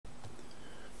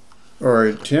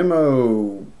Alright,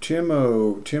 Timo,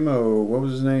 what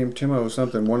was his name? Timo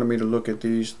something wanted me to look at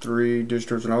these three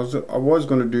distros, and I was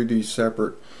going to do these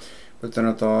separate, but then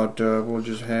I thought we'll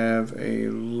just have a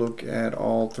look at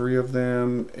all three of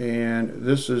them. And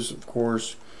this is, of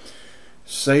course,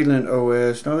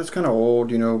 SalentOS. Now that's kind of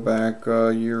old, you know, back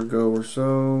a year ago or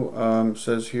so.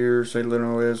 Says here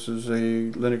SalentOS is a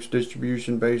Linux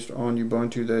distribution based on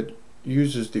Ubuntu that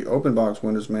uses the OpenBox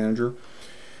Windows Manager.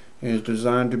 And it's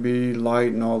designed to be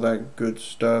light and all that good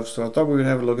stuff. So I thought we would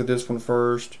have a look at this one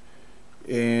first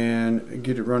and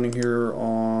get it running here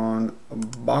on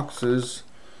boxes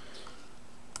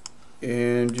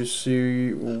and just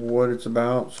see what it's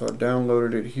about. So I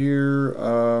downloaded it here.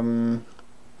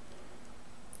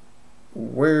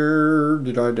 Where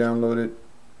did I download it?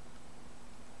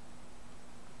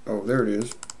 Oh, there it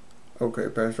is. Okay,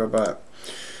 passed right by it.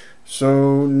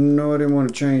 So no, I didn't want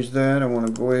to change that. I want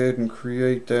to go ahead and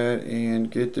create that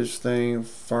and get this thing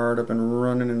fired up and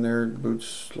running, and there it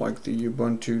boots like the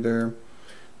Ubuntu there.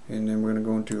 And then we're going to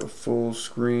go into a full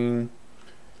screen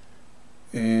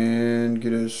and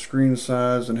get a screen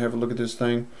size and have a look at this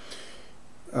thing.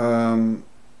 And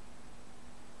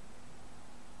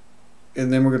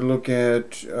then we're going to look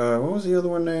at what was the other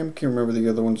one name? Can't remember the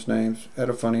other one's names. Had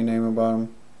a funny name about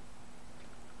them.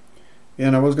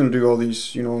 And I was going to do all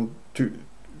these, you know,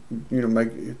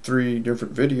 make 3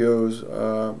 different videos,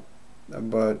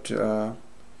 but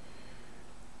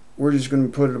we're just going to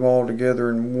put them all together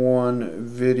in one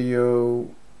video.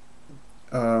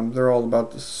 They're all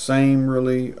about the same,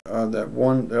 really. That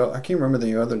one, I can't remember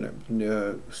the other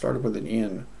name. Started with an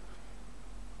N.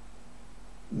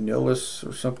 Nilus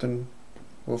or something.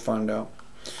 We'll find out.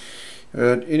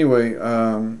 But anyway,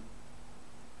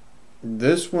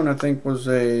 this one I think was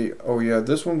a, oh yeah,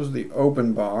 this one was the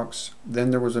open box.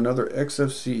 Then there was another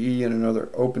XFCE and another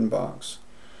open box.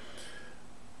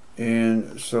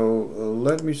 And so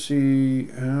let me see,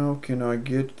 how can I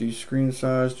get the screen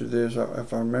size to this?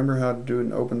 If I remember how to do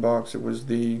an open box, it was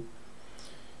the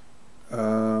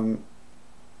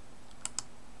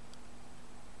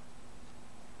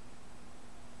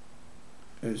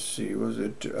let's see, was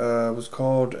it was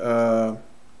called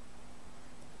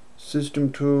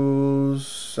System Tools,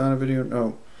 Sound and Video,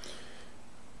 no,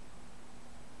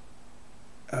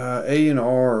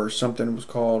 A&R or something it was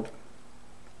called.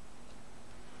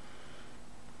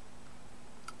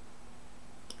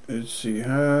 Let's see,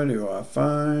 how do I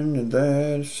find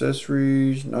that?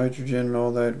 Accessories, nitrogen, and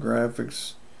all that,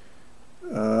 graphics,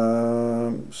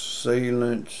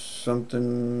 Salent,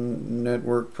 something,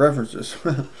 network preferences.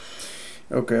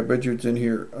 Okay, I bet you it's in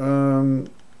here.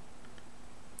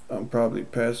 I'm probably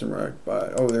passing right by.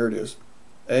 Oh, there it is.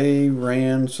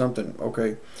 ARAN something.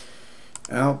 Okay.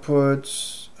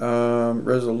 Outputs,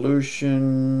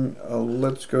 resolution.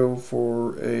 Let's go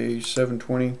for a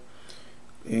 720.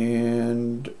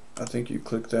 And I think you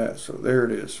click that. So there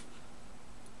it is.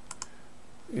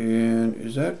 And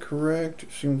is that correct?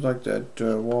 It seems like that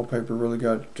wallpaper really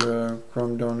got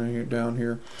crumbed down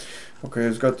here. Okay,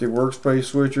 it's got the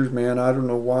workspace switchers. Man, I don't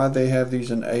know why they have these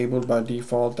enabled by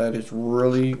default. That is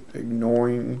really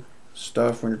ignoring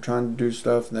stuff when you're trying to do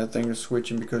stuff and that thing is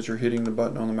switching because you're hitting the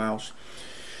button on the mouse.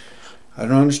 I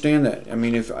don't understand that. I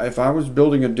mean, if I was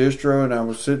building a distro and I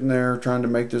was sitting there trying to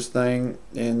make this thing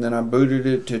and then I booted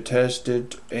it to test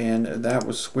it and that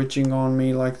was switching on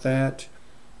me like that,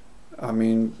 I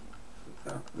mean,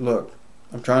 look,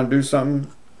 I'm trying to do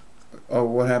something. Oh,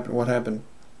 what happened? What happened?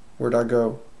 Where'd I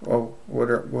go? Oh,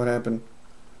 what happened?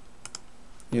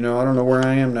 You know, I don't know where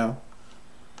I am now.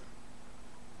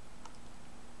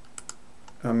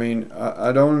 I mean,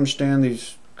 I don't understand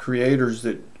these creators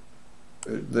that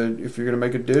if you're going to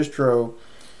make a distro,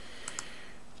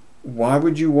 why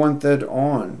would you want that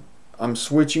on? I'm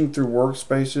switching through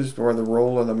workspaces or the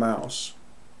roll of the mouse.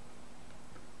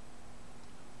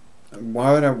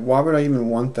 Why would I even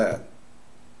want that?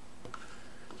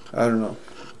 I don't know.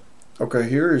 Okay,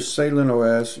 here is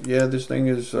SalentOS. Yeah, this thing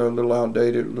is a little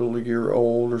outdated, a little year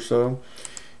old or so.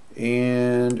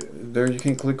 And there you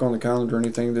can click on the calendar or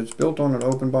anything. That's built on an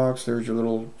open box. There's your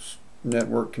little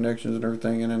network connections and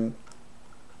everything. And then,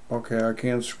 okay, I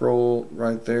can scroll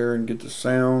right there and get the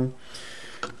sound.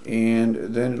 And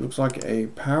then it looks like a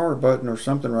power button or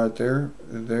something right there.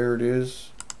 There it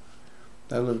is.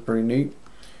 That looks pretty neat.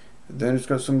 Then it's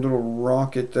got some little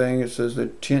rocket thing. It says the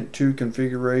Tent 2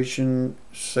 configuration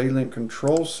Salient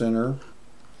Control Center.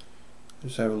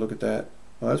 Let's have a look at that.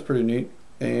 Well, that's pretty neat.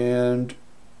 And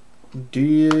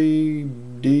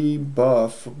debuff,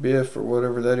 biff, or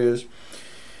whatever that is.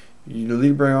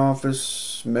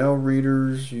 LibreOffice, mail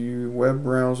readers, web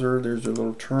browser. There's a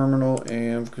little terminal,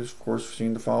 and because of course we've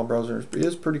seen the file browser. It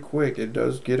is pretty quick. It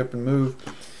does get up and move,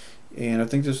 and I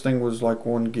think this thing was like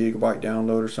 1 GB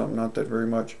download or something, not that very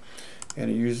much. And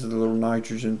it uses the little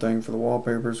nitrogen thing for the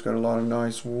wallpaper. It's got a lot of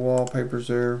nice wallpapers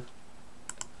there.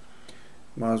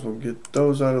 Might as well get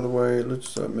those out of the way.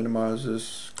 Let's minimize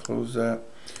this, close that.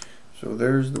 So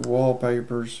there's the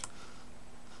wallpapers.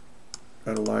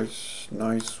 Got a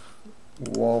nice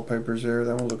wallpapers there.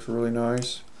 That one looks really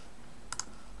nice.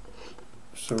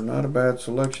 So not a bad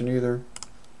selection either.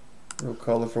 Real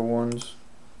colorful ones.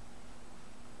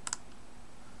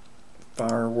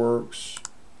 Fireworks.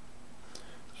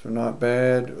 So not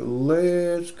bad.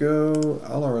 Let's go.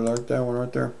 I already like that one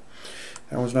right there.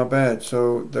 That one's not bad.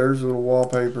 So there's little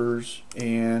wallpapers,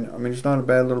 and I mean it's not a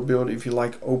bad little build if you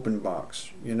like open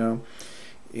box, you know.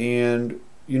 And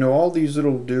you know, all these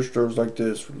little distros like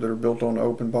this that are built on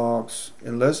open box,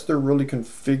 unless they're really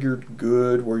configured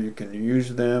good where you can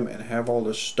use them and have all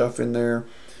this stuff in there.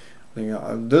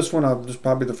 This one, this is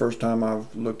probably the first time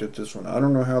I've looked at this one. I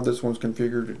don't know how this one's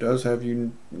configured. It does have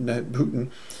Unet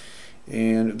booting,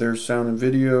 and there's sound and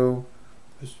video,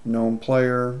 there's known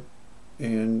player,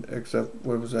 and XF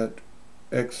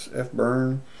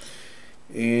burn.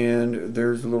 And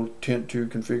there's a little tint to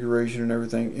configuration and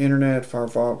everything. Internet,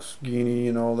 Firefox, Guinea,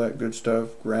 and all that good stuff.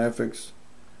 Graphics,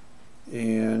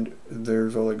 and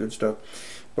there's all that good stuff.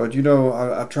 But you know,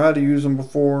 I tried to use them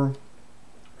before,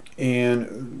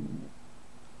 and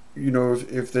you know,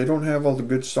 if they don't have all the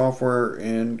good software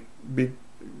and be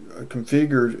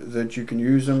configured that you can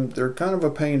use them, they're kind of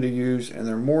a pain to use, and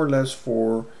they're more or less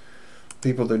for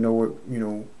people that know what, you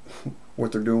know,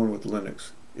 what they're doing with Linux.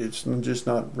 It's just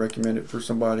not recommended for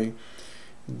somebody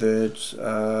that's you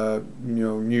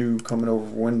know, new coming over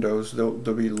Windows. They'll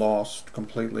be lost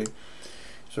completely.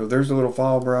 So there's a little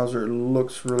file browser. It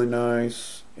looks really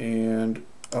nice. And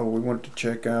oh, we want to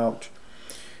check out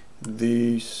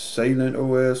the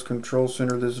SalentOS Control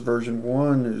Center. This is version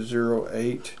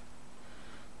 1.08,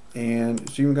 and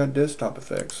it's even got desktop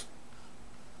effects.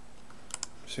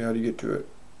 See, how do you get to it?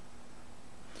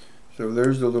 So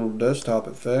there's the little desktop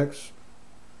effects.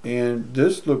 And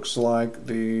this looks like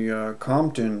the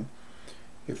Compton,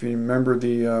 if you remember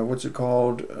the, what's it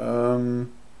called,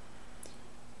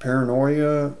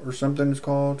 Paranoia or something it's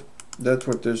called. That's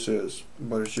what this is,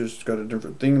 but it's just got a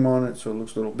different theme on it, so it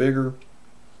looks a little bigger.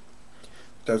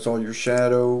 That's all your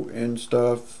shadow and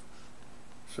stuff.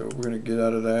 So we're going to get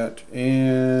out of that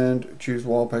and choose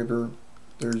wallpaper.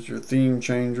 There's your theme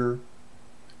changer.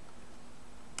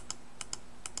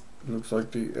 It looks like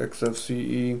the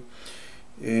XFCE.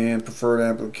 And preferred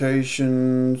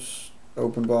applications,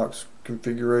 open box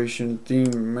configuration,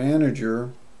 theme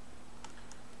manager.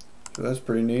 So that's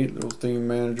pretty neat, little theme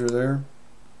manager there.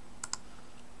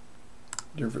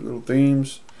 Different little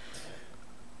themes.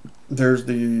 There's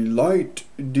the light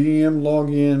DM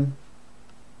login,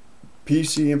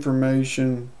 PC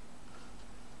information.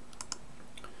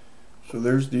 So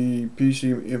there's the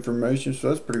PC information, so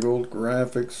that's pretty cool.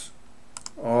 Graphics,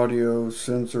 audio,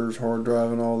 sensors, hard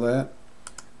drive, and all that.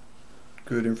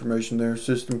 Good information there.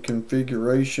 System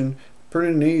configuration,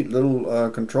 pretty neat little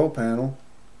control panel,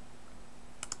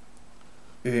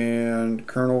 and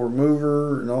kernel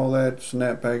remover and all that.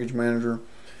 Snap package manager,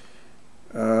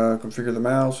 configure the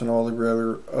mouse and all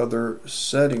the other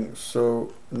settings.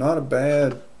 So not a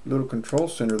bad little control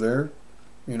center there,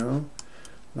 you know,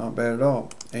 not bad at all.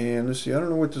 And let's see, I don't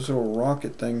know what this little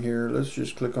rocket thing here. Let's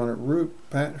just click on it. Root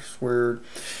password.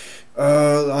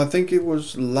 I think it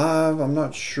was live. I'm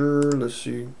not sure. Let's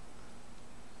see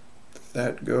if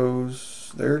that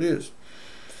goes. There it is.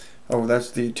 Oh,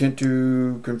 that's the tint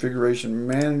to configuration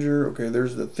manager. Okay,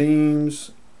 there's the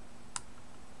themes.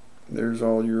 There's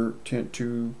all your tint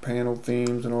to panel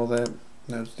themes and all that.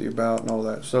 That's the about and all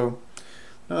that. So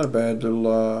not a bad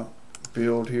little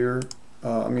build here.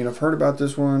 I mean, I've heard about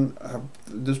this one.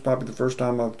 This is probably the first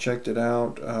time I've checked it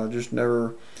out. Just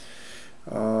never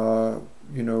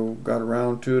you know, got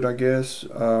around to it, I guess.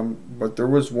 But there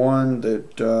was one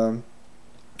that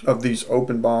of these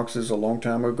open boxes a long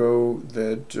time ago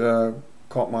that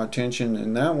caught my attention,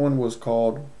 and that one was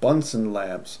called Bunsen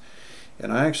Labs.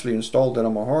 And I actually installed it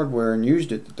on my hardware and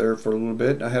used it there for a little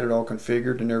bit. I had it all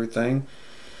configured and everything.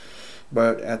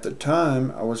 But at the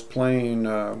time, I was playing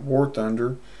War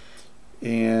Thunder,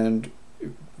 and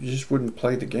it just wouldn't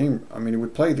play the game. I mean, it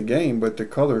would play the game, but the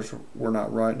colors were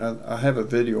not right. And I have a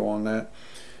video on that.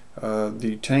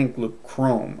 The tank looked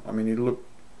chrome. I mean, it looked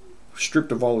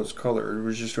stripped of all its color. It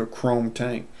was just a chrome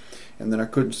tank. And then I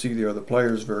couldn't see the other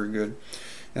players very good.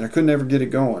 and I could never get it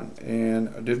going.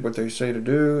 And I did what they say to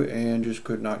do and just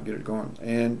could not get it going.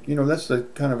 And you know, that's the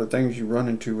kind of the things you run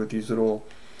into with these little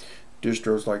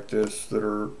distros like this that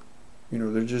are, you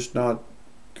know, they're just not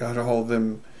got all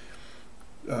them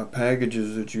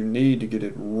packages that you need to get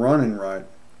it running right,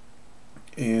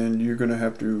 and you're gonna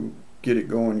have to get it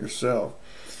going yourself.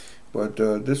 But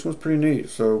this one's pretty neat.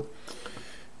 So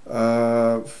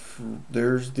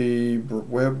there's the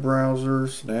web browser,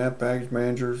 Snap Package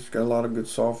Manager. It's got a lot of good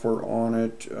software on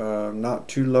it. Not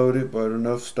too loaded, but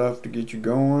enough stuff to get you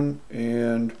going.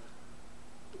 And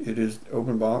it is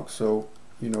open box, so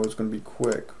you know it's going to be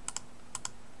quick.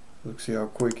 Let's see how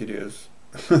quick it is.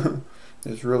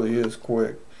 It really is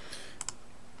quick.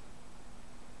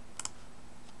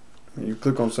 And you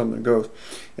click on something, it goes.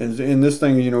 And in this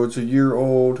thing, you know, it's a year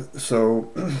old,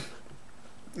 so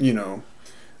you know,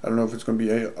 I don't know if it's going to be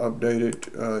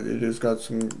updated. It has got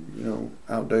some, you know,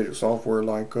 outdated software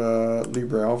like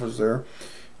LibreOffice there.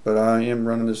 But I am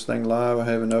running this thing live. I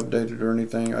haven't updated or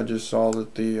anything. I just saw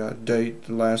that the date,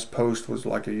 the last post was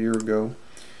like a year ago.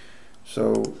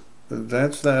 So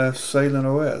that's the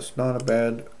SalentOS. Not a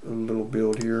bad little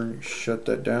build here. Shut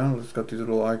that down. It's got these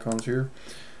little icons here.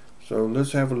 So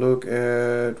let's have a look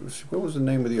at, what was the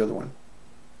name of the other one?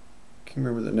 Can't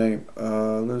remember the name.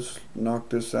 Let's knock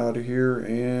this out of here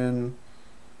and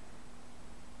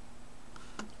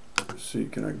let's see,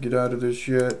 can I get out of this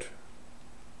yet?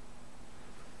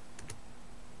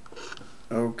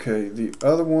 Okay, the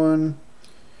other one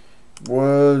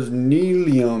was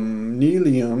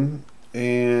Nelum,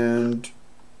 and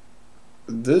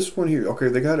this one here, okay,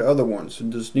 they got other ones.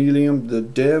 This Nelum, the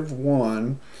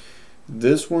Dev1,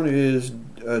 this one is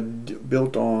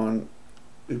built on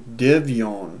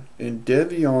Debian, and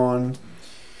Debian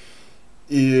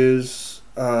is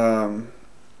something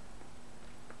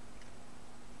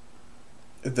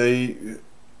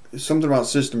about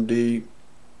systemd.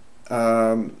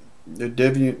 The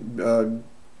Debian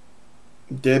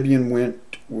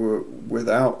went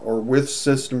without or with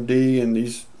systemd, and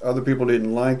these other people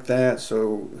didn't like that,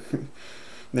 so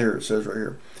there it says right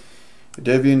here.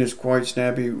 Debian is quite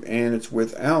snappy and it's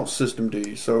without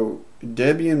systemd. So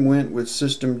Debian went with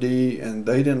systemd and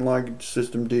they didn't like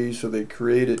systemd, so they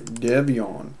created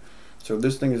Debian. So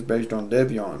this thing is based on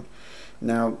Debian.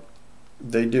 Now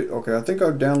they did, okay, I think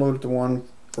I downloaded the one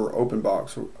for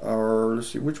OpenBox, or let's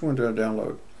see, which one did I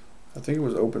download? I think it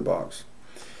was OpenBox,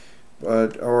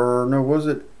 but, or no, was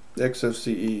it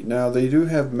XFCE? Now they do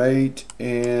have Mate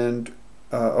and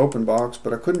OpenBox,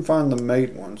 but I couldn't find the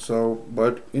Mate one. So,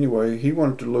 but anyway, he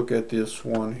wanted to look at this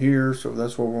one here, so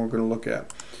that's what we're going to look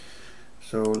at.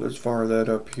 So let's fire that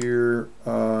up here,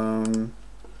 and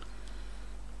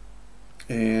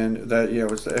that, yeah,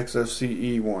 it was the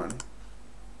XFCE one.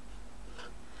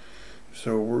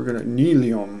 So we're going to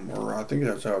Nelum, or I think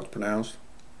that's how it's pronounced.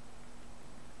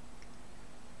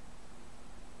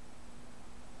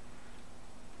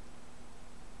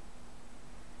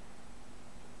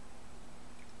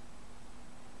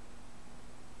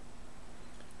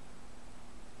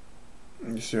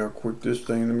 You see how quick this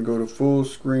thing, let me go to full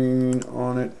screen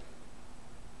on it.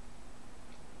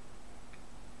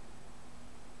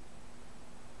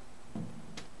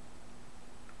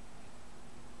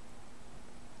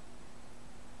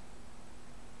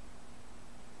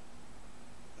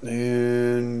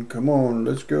 And come on,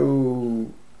 let's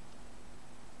go.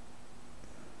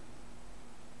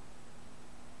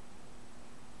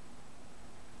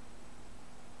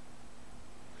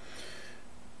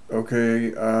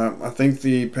 Okay, I think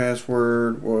the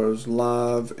password was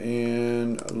live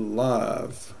and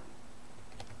live.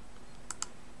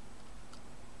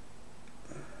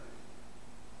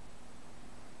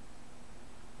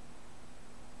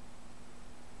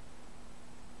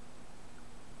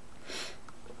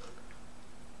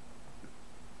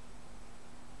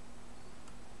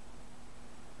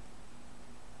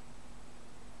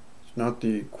 It's not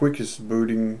the quickest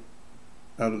booting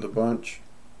out of the bunch.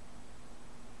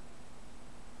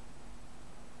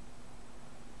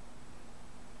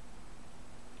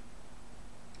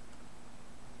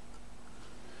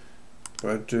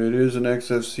 But it is an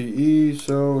XFCE,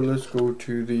 so let's go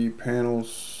to the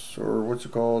panels, or what's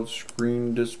it called,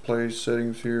 screen display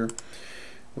settings here.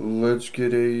 Let's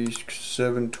get a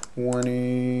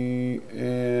 720,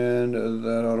 and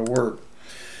that ought to work.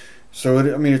 So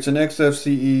I mean, it's an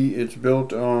XFCE. It's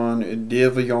built on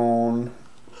Debian,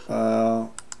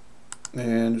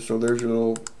 and so there's your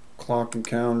little clock and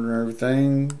counter and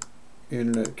everything.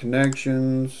 Internet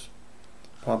connections,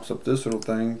 pops up this little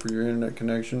thing for your internet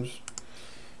connections.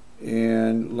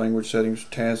 And language settings,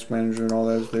 task manager, and all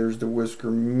that. There's the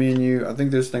whisker menu. I think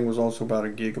this thing was also about a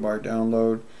gigabyte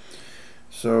download.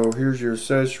 So here's your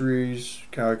accessories,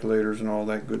 calculators and all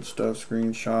that good stuff,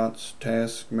 screenshots,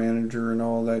 task manager and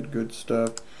all that good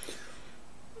stuff.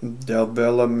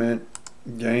 Development,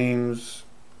 games,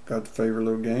 got the favorite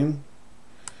little game.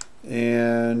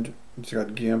 And it's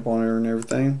got GIMP on there and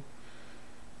everything.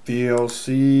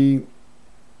 VLC,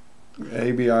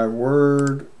 ABI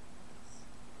Word,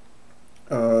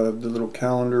 the little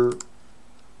calendar.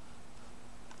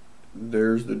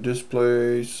 There's the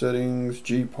display settings,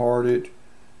 Gparted,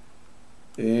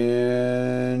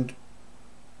 and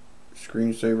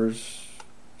screensavers,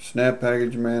 Snap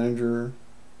Package Manager,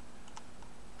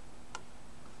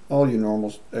 all your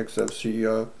normal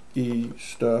XFCE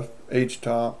stuff,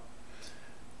 HTOP,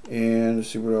 and let's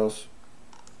see what else.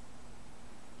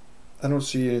 I don't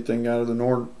see anything out of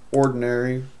the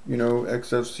ordinary, you know,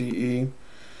 XFCE.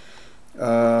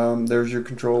 There's your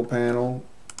control panel,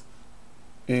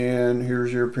 and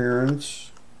here's your appearance.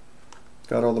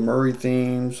 Got all the Murray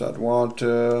themes,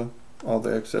 Adwata, all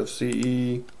the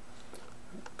XFCE,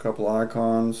 a couple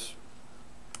icons,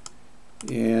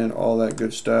 and all that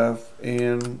good stuff.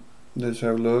 And let's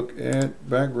have a look at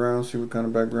backgrounds, see what kind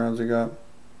of backgrounds they got.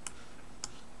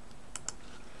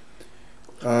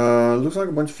 Looks like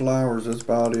a bunch of flowers, that's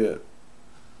about it.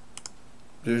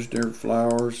 Just different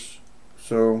flowers.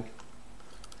 So,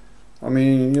 I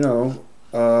mean, you know,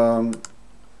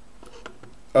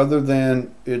 other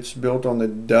than it's built on the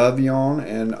Debian,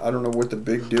 and I don't know what the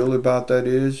big deal about that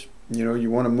is. You know, you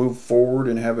want to move forward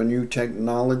and have a new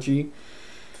technology,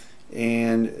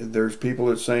 and there's people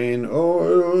that saying,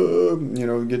 oh, you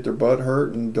know, get their butt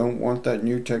hurt and don't want that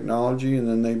new technology, and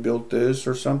then they built this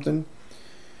or something.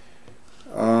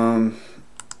 I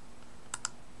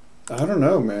don't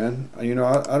know, man. You know,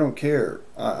 I don't care.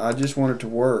 I just want it to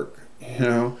work. You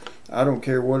know, I don't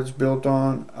care what it's built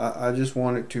on. I just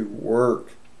want it to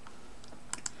work.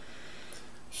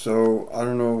 So I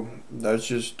don't know. That's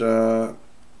just how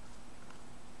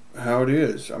it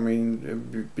is. I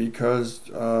mean, because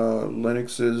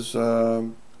Linux is,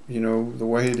 you know, the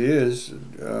way it is.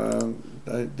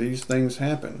 These things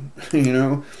happen. You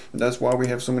know, that's why we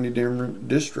have so many different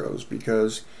distros,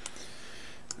 because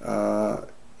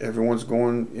everyone's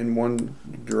going in one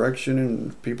direction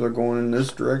and people are going in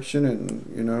this direction,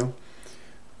 and you know,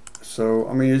 so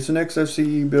I mean, it's an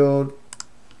XFCE build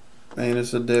and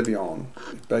it's a Debian.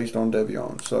 It's based on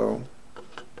Debian. So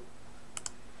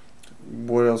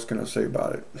what else can I say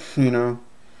about it? You know,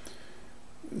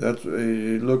 that's,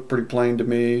 it looked pretty plain to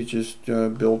me. It's just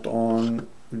built on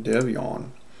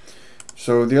Debian.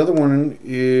 So the other one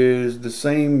is the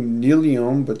same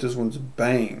Nelum, but this one's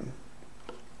Bang.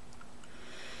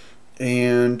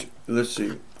 And let's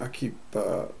see, I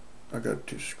got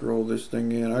to scroll this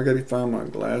thing in. I got to find my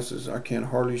glasses. I can't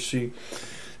hardly see.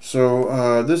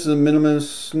 So this is a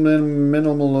minimalist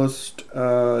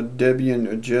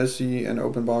Debian Jesse and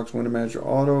OpenBox Window Manager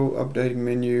Auto updating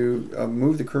menu.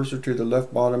 Move the cursor to the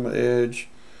left bottom edge.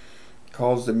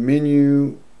 Calls the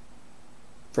menu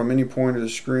from any point of the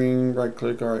screen. Right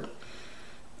click, all right,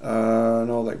 and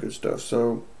all that good stuff.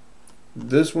 So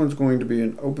this one's going to be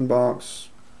an OpenBox.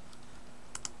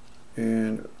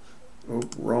 And oh,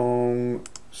 wrong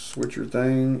switcher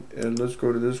thing, and let's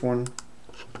go to this one,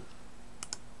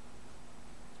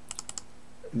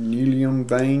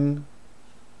 NelumBang.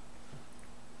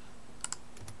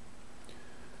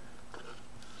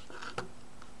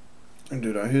 And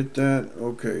did I hit that?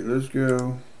 Okay, let's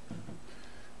go,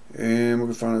 and we're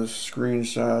gonna find a screen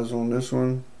size on this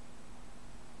one.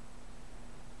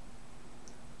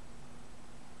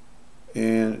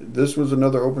 And this was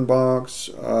another open box.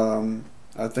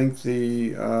 I think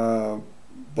the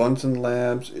Bunsen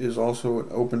Labs is also an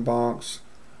open box,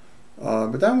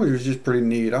 but that one was just pretty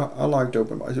neat. I liked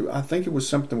open box. I think it was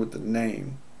something with the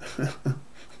name.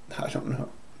 I don't know.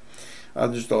 I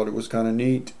just thought it was kind of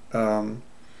neat. I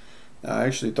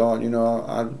actually thought, you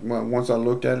know, once I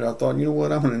looked at it, I thought, you know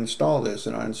what, I'm going to install this,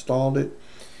 and I installed it.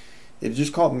 It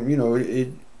just caught me, you know,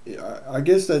 I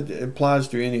guess that applies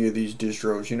to any of these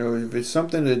distros. You know, if it's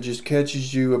something that just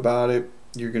catches you about it,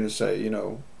 you're going to say, you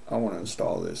know, I want to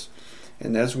install this.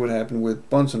 And that's what happened with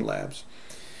Bunsen Labs.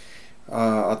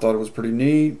 I thought it was pretty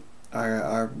neat.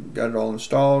 I got it all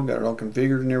installed, got it all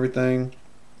configured and everything.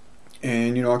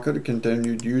 And, you know, I could have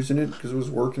continued using it because it was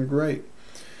working great.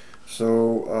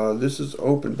 So this is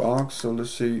OpenBox. So let's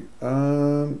see.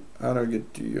 How do I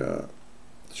get the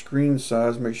screen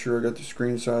size? Make sure I got the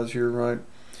screen size here right.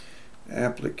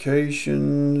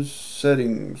 Applications,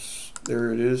 settings,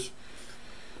 there it is.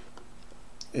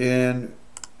 And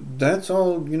that's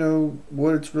all, you know,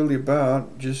 what it's really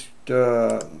about. Just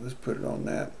let's put it on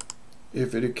that.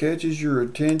 If it catches your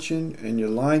attention and you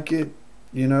like it,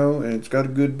 you know, and it's got a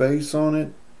good base on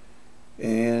it,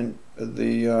 and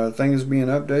the thing is being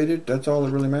updated. That's all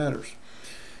that really matters.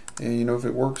 And you know, if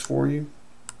it works for you,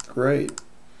 great.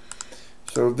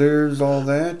 So there's all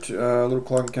that, little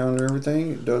clock counter and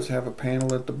everything. It does have a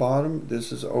panel at the bottom.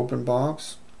 This is open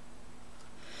box.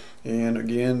 And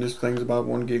again, this thing's about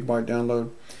 1 gigabyte download.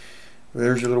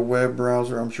 There's your little web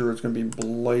browser. I'm sure it's going to be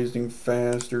blazing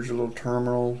fast. There's your little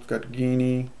terminal. It's got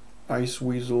Guinea,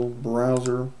 Iceweasel,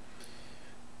 browser,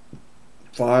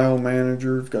 file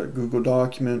manager. It's got Google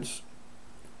Documents.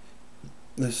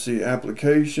 Let's see,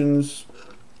 applications,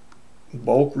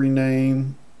 bulk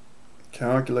rename,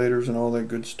 calculators and all that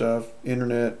good stuff,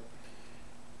 internet,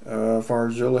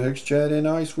 FileZilla, HexChat, and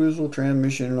Iceweasel,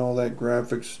 transmission and all that,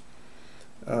 graphics.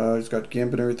 It's got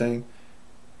GIMP and everything.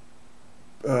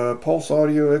 Pulse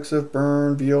Audio, XF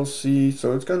Burn, VLC,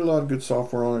 so it's got a lot of good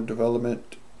software on it,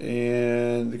 development,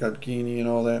 and they got Guinea and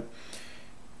all that.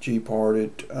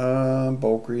 Gparted,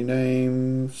 bulk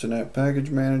rename, Synapse Package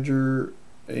Manager,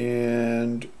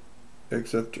 and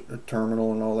XF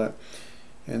Terminal and all that.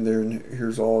 And then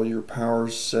here's all your power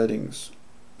settings.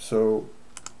 So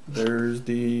there's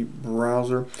the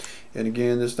browser, and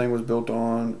again, this thing was built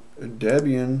on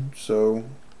Debian, so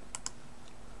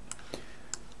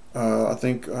I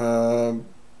think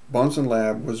Bunsen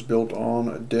Lab was built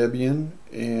on Debian,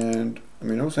 and I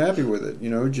mean, I was happy with it. You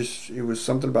know, it was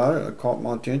something about it that caught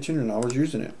my attention, and I was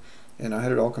using it, and I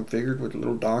had it all configured with a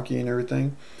little docky and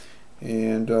everything,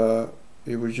 and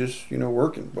it was just, you know,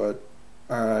 working. But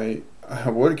I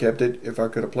would have kept it if I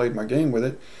could have played my game with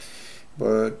it,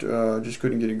 but just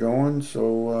couldn't get it going,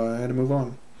 so I had to move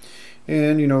on.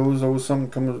 And you know, as always,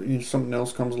 something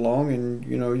else comes along, and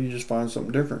you know, you just find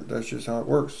something different. That's just how it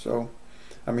works. So,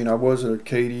 I mean, I was a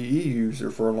KDE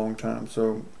user for a long time,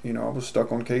 so you know, I was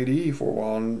stuck on KDE for a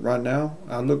while. And right now,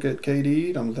 I look at KDE,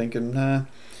 and I'm thinking, nah,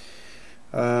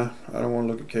 I don't want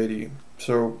to look at KDE.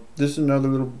 So this is another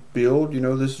little build. You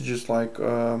know, this is just like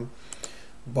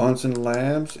Bunsen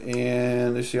Labs,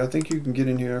 and let's see, I think you can get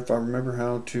in here if I remember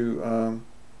how to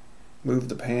move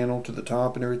the panel to the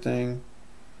top and everything.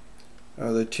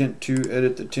 The tint to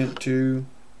edit the tint to.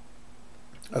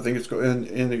 I think it's good.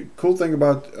 And the cool thing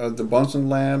about the Bunsen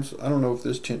Labs, I don't know if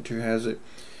this tint to has it.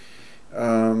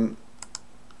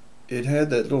 It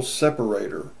had that little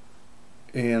separator,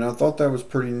 and I thought that was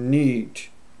pretty neat.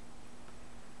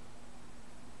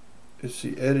 Let's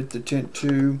see, edit the tint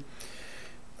to.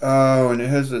 Oh, and it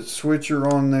has that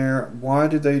switcher on there. Why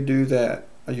did they do that?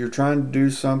 You're trying to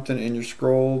do something and you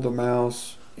scroll the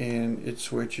mouse and it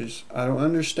switches. I don't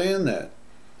understand that.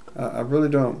 I really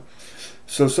don't.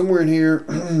 So somewhere in here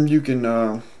you can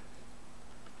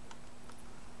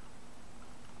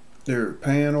there,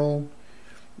 panel,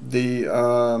 the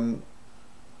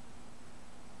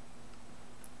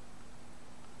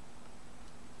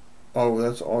oh,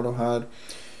 that's auto hide.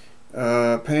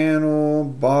 Panel,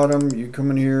 bottom, you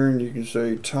come in here and you can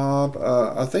say top.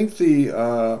 I think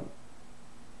the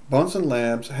Bunsen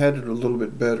Labs had it a little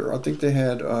bit better. I think they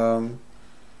had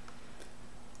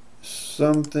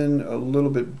something a little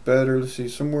bit better. Let's see,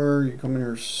 somewhere you come in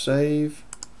here, save,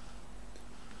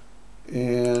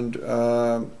 and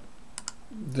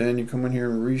then you come in here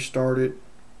and restart it,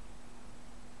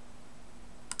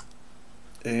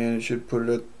 and it should put it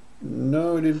at,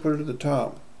 no, it didn't put it at the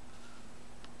top.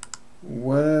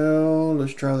 Well,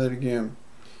 let's try that again.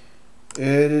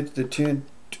 Edit the tint,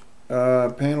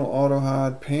 panel auto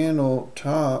hide, panel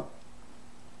top.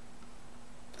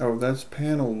 Oh, that's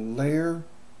panel layer.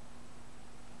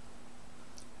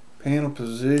 Panel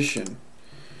position.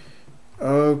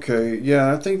 Okay,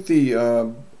 yeah, I think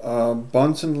the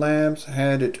Bunsen Labs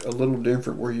had it a little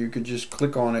different, where you could just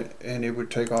click on it and it would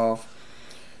take off,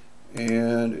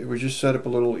 and it would just set up a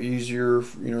little easier,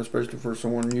 you know, especially for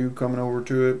someone new coming over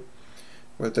to it.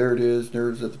 But there it is,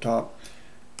 there's at the top,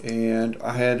 and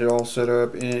I had it all set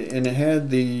up, and it had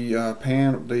the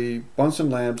panel. The Bunsen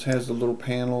Labs has the little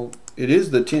panel. It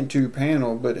is the Tint 2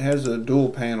 panel, but it has a dual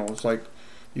panel. It's like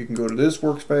you can go to this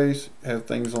workspace, have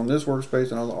things on this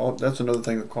workspace, and that's another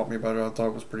thing that caught me about it. I thought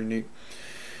it was pretty neat.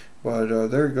 But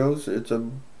there it goes. It's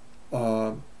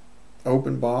a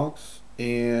open box,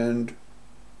 and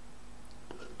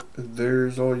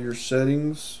there's all your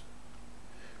settings.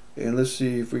 And let's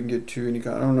see if we can get to any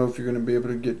kind. I don't know if you're going to be able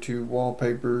to get to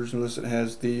wallpapers unless it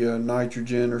has the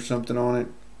nitrogen or something on it.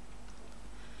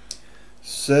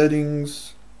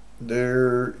 Settings.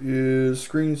 There is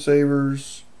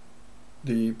screensavers,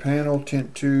 the panel,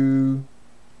 tint 2,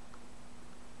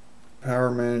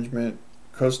 power management,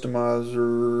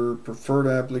 customizer, preferred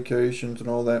applications, and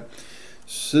all that.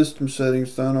 System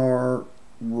settings, Thunar,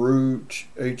 root,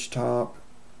 htop,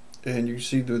 And you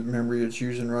see the memory it's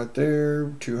using right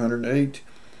there, 208,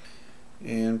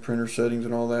 and printer settings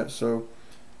and all that. So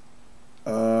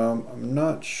I'm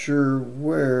not sure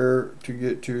where to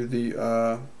get to the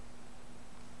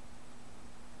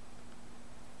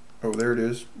oh, there it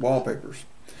is, wallpapers.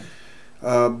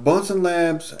 Bunsen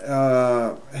Labs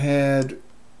had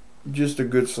just a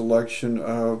good selection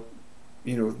of,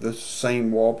 you know, the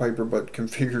same wallpaper but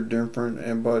configured different,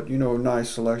 and but you know, nice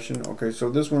selection. Okay,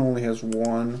 so this one only has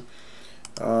one.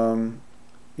 You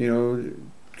know,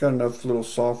 got enough little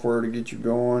software to get you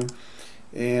going,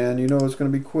 and you know it's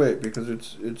going to be quick because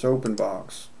it's open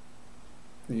box.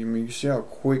 You see how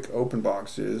quick open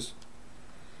box is.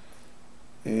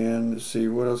 And let's see,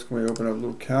 what else can we open up? A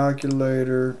little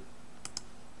calculator.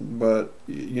 But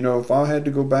you know, if I had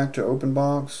to go back to open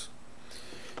box,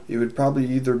 it would probably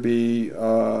either be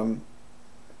OB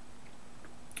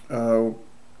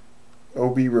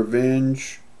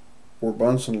Revenge or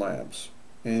Bunsen Labs,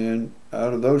 and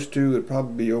out of those two it'd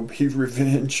probably be OB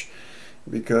Revenge,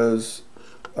 because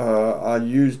I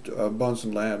used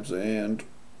Bunsen Labs, and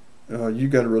you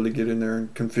got to really get in there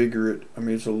and configure it. I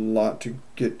mean, it's a lot to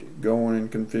get going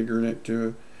and configuring it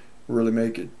to really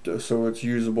make it so it's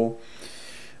usable,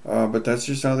 but that's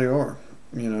just how they are,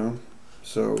 you know.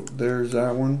 So there's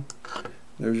that one.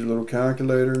 There's your little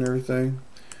calculator and everything.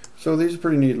 So these are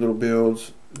pretty neat little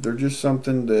builds. They're just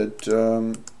something that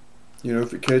you know,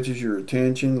 if it catches your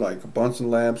attention, like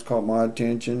Bunsen Labs caught my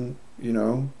attention, you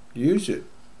know, use it.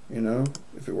 You know,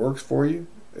 if it works for you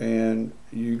and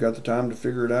you got the time to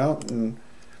figure it out and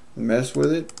mess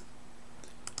with it,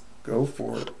 go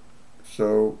for it.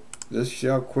 So this, see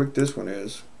how quick this one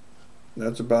is.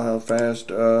 That's about how fast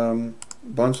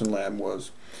Bunsen Lab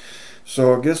was.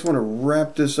 So I guess I want to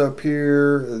wrap this up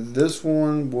here. This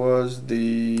one was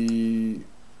the,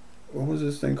 what was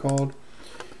this thing called?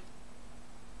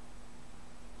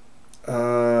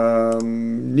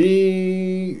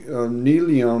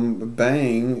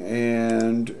 NelumBang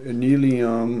and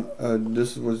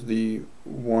this was the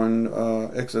one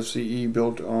XFCE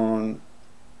built on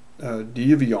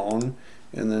Devion,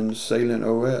 and then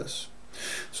SalentOS.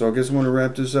 So I guess I'm going to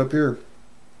wrap this up here.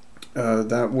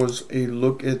 That was a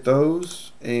look at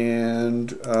those,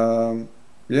 and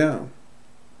yeah,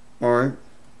 alright,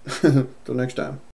 till next time.